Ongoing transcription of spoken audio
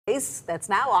race that's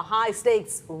now a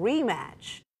high-stakes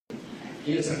rematch.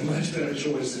 He is a much better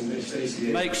choice than Stacey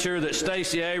Abrams. Make sure that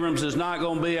Stacey Abrams is not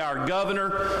going to be our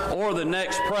governor or the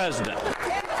next president.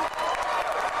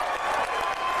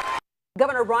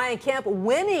 Governor Brian Kemp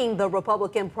winning the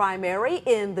Republican primary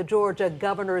in the Georgia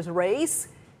governor's race.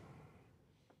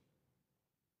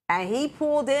 And he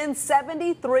pulled in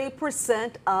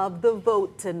 73% of the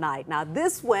vote tonight. Now,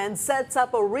 this win sets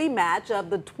up a rematch of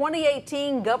the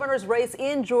 2018 governor's race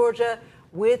in Georgia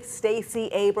with Stacey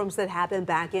Abrams that happened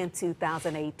back in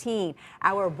 2018.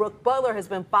 Our Brooke Butler has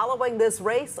been following this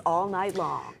race all night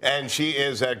long. And she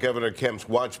is at Governor Kemp's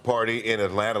watch party in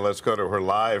Atlanta. Let's go to her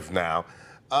live now.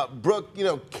 Brooke, you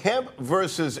know, Kemp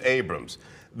versus Abrams.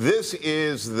 This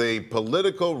is the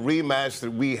political rematch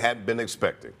that we had been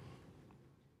expecting.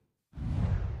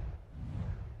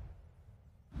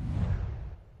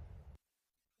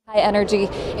 High energy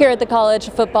here at the College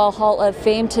Football Hall of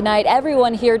Fame tonight.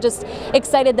 Everyone here just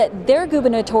excited that their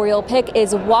gubernatorial pick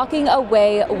is walking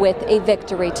away with a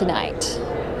victory tonight.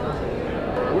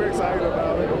 We're excited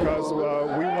about it because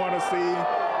we want to see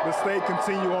the state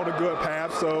continue on a good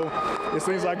path. So it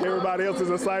seems like everybody else is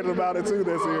excited about it too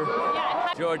this year.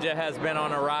 Georgia has been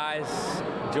on a rise.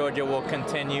 Georgia will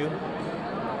continue.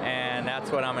 And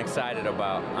that's what I'm excited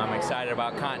about. I'm excited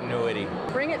about continuity.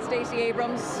 Bring it, Stacey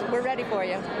Abrams. We're ready for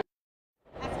you.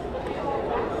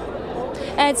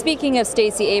 And speaking of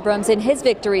Stacey Abrams, in his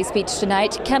victory speech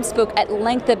tonight, Kemp spoke at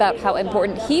length about how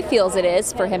important he feels it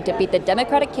is for him to beat the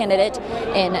Democratic candidate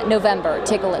in November.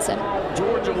 Take a listen.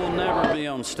 Georgia will never be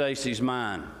on Stacey's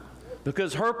mind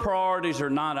because her priorities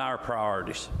are not our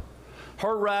priorities.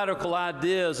 Her radical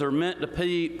ideas are meant to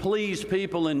please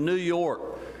people in New York,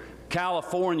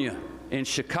 California, and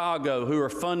Chicago who are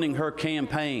funding her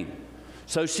campaign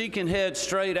so she can head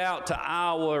straight out to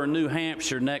Iowa or New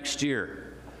Hampshire next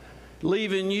year,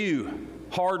 leaving you,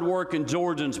 hard-working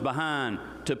Georgians, behind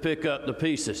to pick up the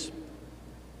pieces.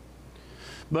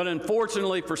 But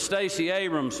unfortunately for Stacey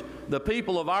Abrams, the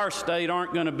people of our state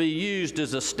aren't going to be used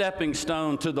as a stepping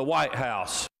stone to the White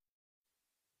House.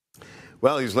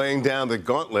 Well, he's laying down the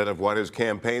gauntlet of what his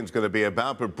campaign's going to be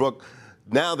about. But Brooke,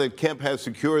 now that Kemp has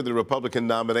secured the Republican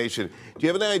nomination, do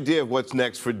you have an idea of what's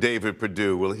next for David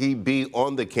Perdue? Will he be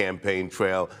on the campaign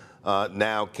trail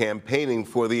now campaigning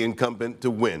for the incumbent to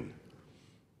win?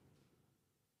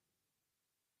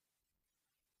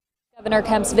 Governor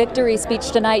Kemp's victory speech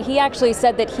tonight, he actually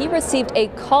said that he received a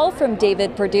call from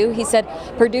David Perdue. He said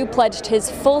Perdue pledged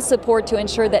his full support to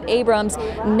ensure that Abrams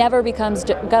never becomes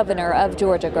governor of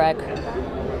Georgia, Greg.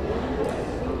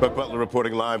 Brooke Butler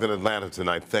reporting live in Atlanta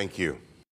tonight. Thank you.